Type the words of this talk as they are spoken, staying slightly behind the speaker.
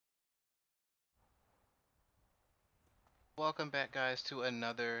Welcome back, guys, to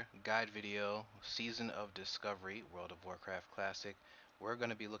another guide video, Season of Discovery, World of Warcraft Classic. We're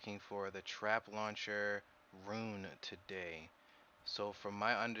going to be looking for the trap launcher rune today. So from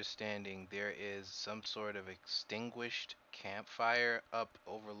my understanding, there is some sort of extinguished campfire up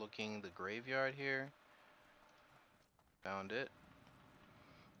overlooking the graveyard here. Found it.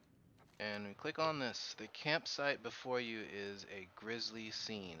 And we click on this. The campsite before you is a grisly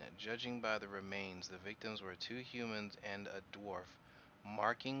scene. Judging by the remains, the victims were two humans and a dwarf.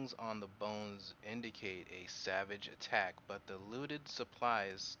 Markings on the bones indicate a savage attack, but the looted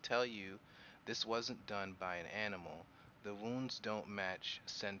supplies tell you this wasn't done by an animal. The wounds don't match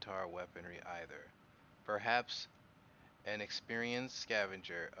centaur weaponry either. Perhaps an experienced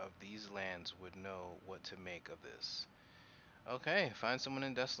scavenger of these lands would know what to make of this. Okay, find someone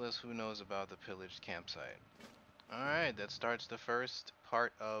in Desolus who knows about the pillaged campsite. Alright, that starts the first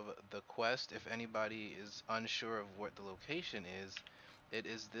part of the quest. If anybody is unsure of what the location is, it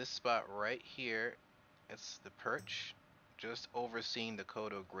is this spot right here. It's the perch, just overseeing the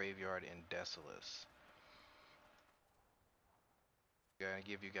Kodo graveyard in Desolus. Gonna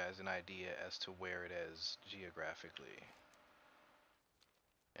give you guys an idea as to where it is geographically.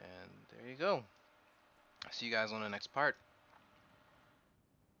 And there you go. See you guys on the next part.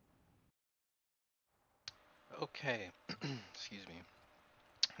 Okay, excuse me.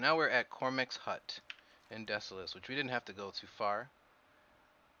 Now we're at Cormac's Hut in Desolus, which we didn't have to go too far.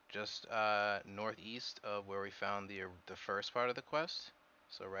 Just northeast of where we found the first part of the quest.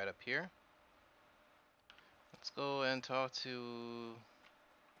 So right up here. Let's go and talk to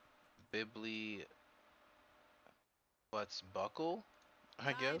Bibli Butts Buckle,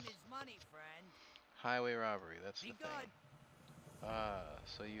 I guess. Time is money, friend. Highway robbery, that's the Be thing. good. Ah,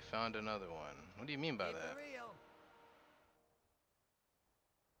 so you found another one. What do you mean by Keep that? it real.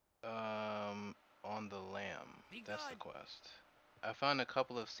 On the lamb. Be That's the good. quest. I found a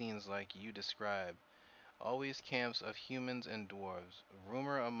couple of scenes like you described. Always camps of humans and dwarves.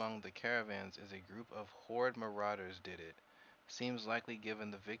 Rumor among the caravans is a group of horde marauders did it. Seems likely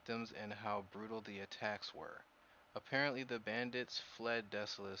given the victims and how brutal the attacks were. Apparently the bandits fled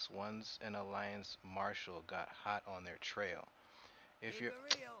Desolus once an alliance marshal got hot on their trail. If Keep you're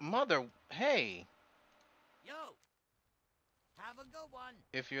it real. mother, hey, Yo. Have a good one.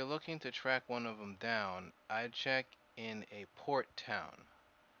 if you're looking to track one of them down, I'd check in a port town.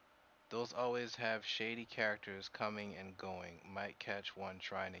 Those always have shady characters coming and going. Might catch one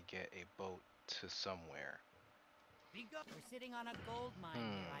trying to get a boat to somewhere. Be good. We're sitting on a gold mine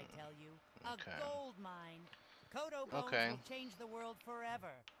here, I tell you. A Okay. gold mine. Kodo bones Okay. will change the world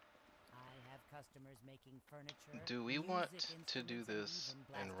forever. I have customers making furniture. Do we music want to do instruments, this even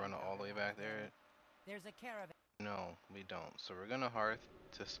and blasting run all the way powder back back there? then. There's a caravan. No, we don't. So we're gonna hearth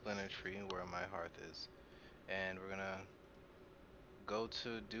to Splinter Tree where my hearth is. And we're gonna go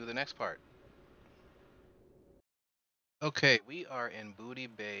to do the next part. Okay, we are in Booty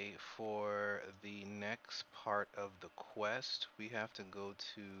Bay for the next part of the quest. We have to go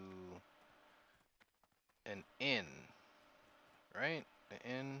to an inn, right? The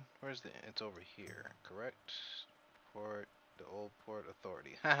inn, where's the inn? It's over here, correct? Port, the old Port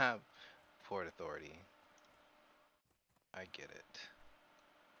Authority. Haha, Port Authority. I get it.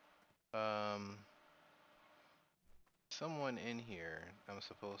 Someone in here I'm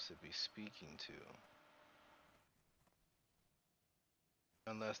supposed to be speaking to.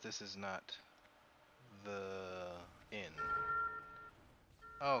 Unless this is not the inn.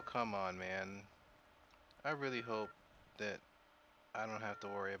 Oh, come on, man. I really hope that I don't have to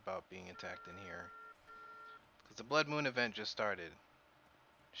worry about being attacked in here. Because the Blood Moon event just started.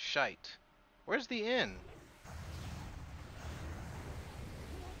 Shite. Where's the inn?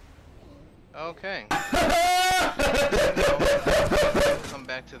 Okay. We'll come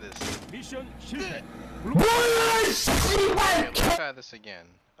back to this. 미션 실패. Okay, let's try this again.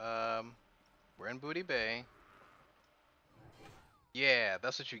 We're in Booty Bay. Yeah,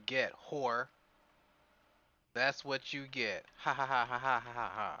 that's what you get, whore. That's what you get. Ha ha ha ha ha ha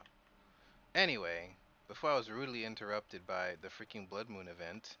ha ha. Anyway, before I was rudely interrupted by the freaking Blood Moon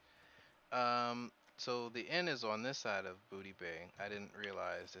event, so the inn is on this side of Booty Bay. I didn't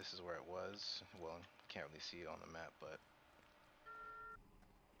realize this is where it was. Well, can't really see it on the map, but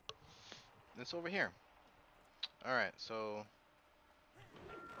it's over here. Alright, so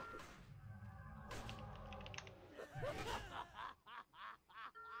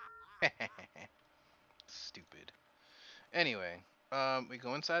stupid. Anyway, we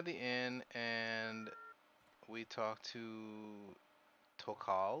go inside the inn and we talk to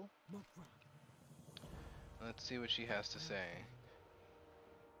Tokal. Let's see what she has to say.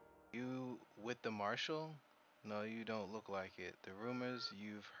 You with the marshal? No, you don't look like it. The rumors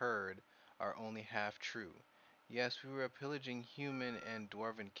you've heard are only half true. Yes, we were pillaging human and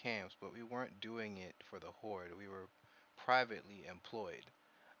dwarven camps, but we weren't doing it for the horde. We were privately employed.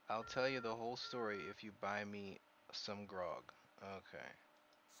 I'll tell you the whole story if you buy me some grog. Okay.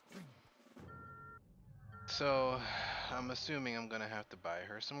 So, I'm assuming I'm gonna have to buy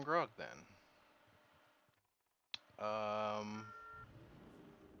her some grog then. Um,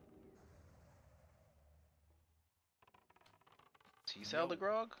 does he sell Yo, the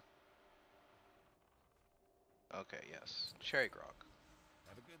grog? Okay, yes. Cherry grog.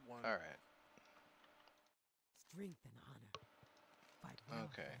 have a good one. Alright, Strength and honor. Fight well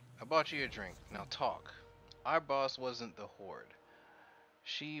for okay. I you. bought you a drink. Now talk. Our boss wasn't the horde.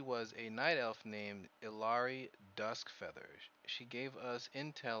 She was a night elf named Ilari Duskfeather. She gave us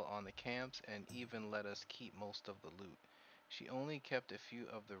intel on the camps and even let us keep most of the loot. She only kept a few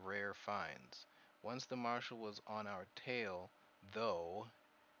of the rare finds. Once the marshal was on our tail, though,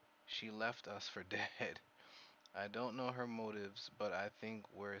 she left us for dead. I don't know her motives, but I think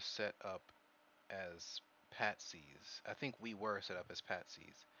we're set up as patsies. I think we were set up as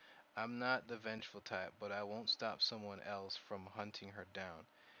patsies. I'm not the vengeful type, but I won't stop someone else from hunting her down.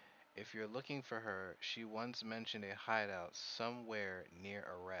 If you're looking for her, she once mentioned a hideout somewhere near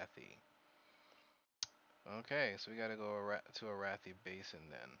Arathi. Okay, so we gotta go to Arathi Basin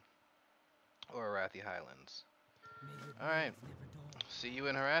then. Or Arathi Highlands. May your Alright, blades never dull. see you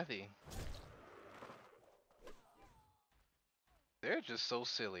in Arathi. They're just so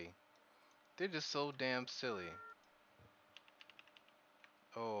silly. They're just so damn silly.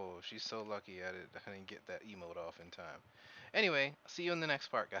 Oh, she's so lucky I didn't get that emote off in time. Anyway, see you in the next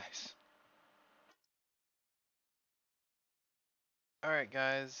part, guys. Alright,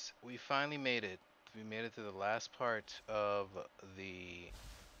 guys, we finally made it. We made it to the last part of the.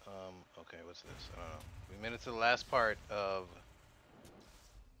 Okay, what's this? I don't know. We made it to the last part of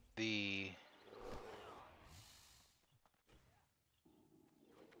the.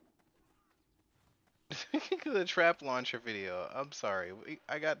 the trap launcher video. I'm sorry.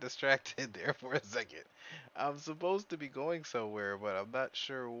 I got distracted there for a second. I'm supposed to be going somewhere, but I'm not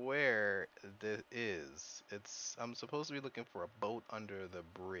sure where this is. I'm supposed to be looking for a boat under the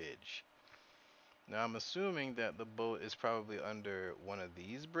bridge. Now I'm assuming that the boat is probably under one of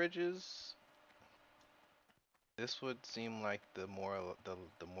these bridges. This would seem like the more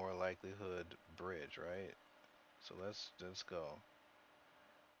likelihood bridge, right? So let's go.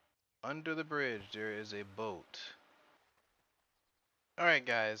 Under the bridge there is a boat. Alright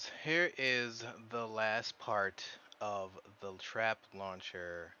guys, here is the last part of the trap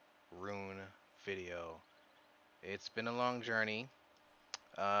launcher rune video. It's been a long journey.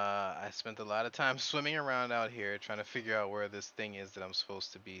 I spent a lot of time swimming around out here trying to figure out where this thing is that I'm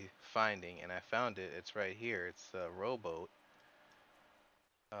supposed to be finding, and I found it. It's right here. It's a rowboat.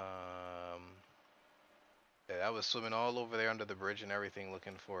 Um, yeah, I was swimming all over there under the bridge and everything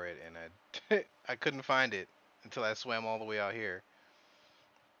looking for it, and I I couldn't find it until I swam all the way out here.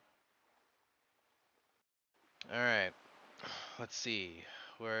 All right, let's see.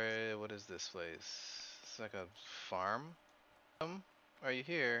 What is this place? It's like a farm. Are you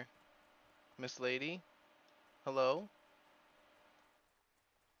here, Miss Lady? Hello?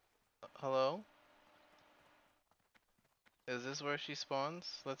 Hello? Is this where she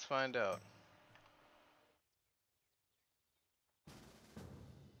spawns? Let's find out.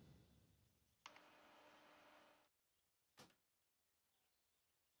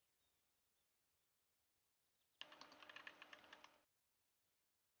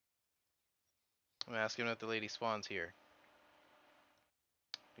 I'm asking if the lady spawns here.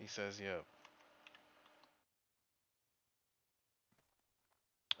 He says, yep.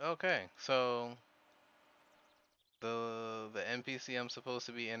 Okay, so the NPC I'm supposed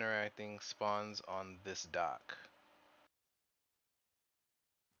to be interacting spawns on this dock.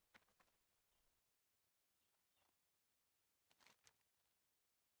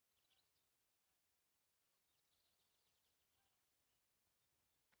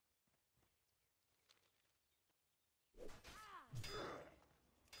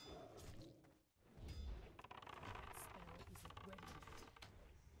 Spell isn't ready yet.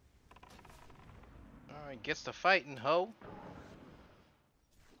 Alright, gets to fighting, ho.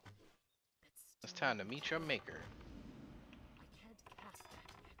 That's It's still time to weak. meet your maker. I can't cast that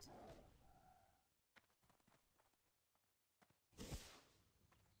yet.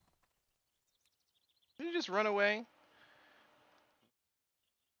 Did you just run away?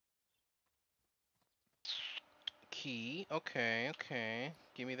 Key. Okay, okay.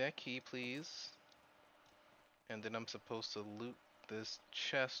 Give me that key, please. And then I'm supposed to loot this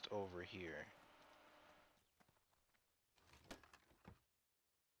chest over here.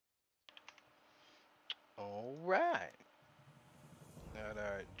 All right. Got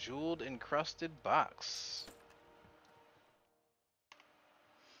our jeweled encrusted box.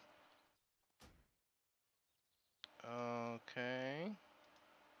 Okay.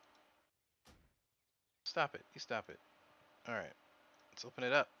 Stop it. You stop it. All right. Let's open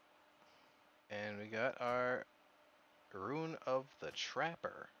it up. And we got our rune of the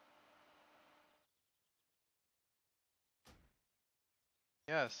trapper.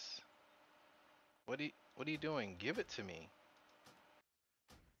 Yes. What are you doing? Give it to me.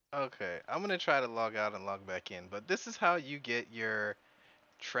 Okay. I'm gonna try to log out and log back in, but this is how you get your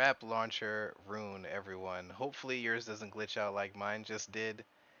trap launcher rune, everyone. Hopefully yours doesn't glitch out like mine just did.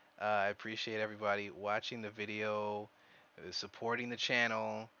 I appreciate everybody watching the video, supporting the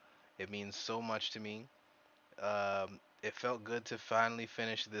channel. It means so much to me. It felt good to finally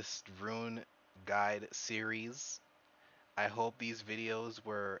finish this rune guide series. I hope these videos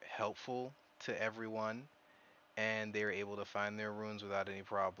were helpful to everyone and they were able to find their runes without any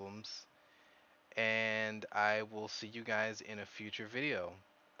problems. And I will see you guys in a future video.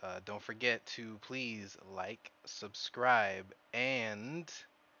 Don't forget to please like, subscribe, and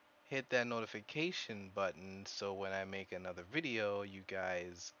hit that notification button so when I make another video, you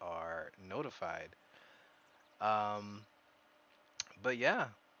guys are notified. Um, but yeah,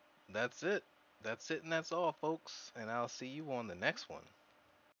 that's it. That's it and that's all, folks. And I'll see you on the next one.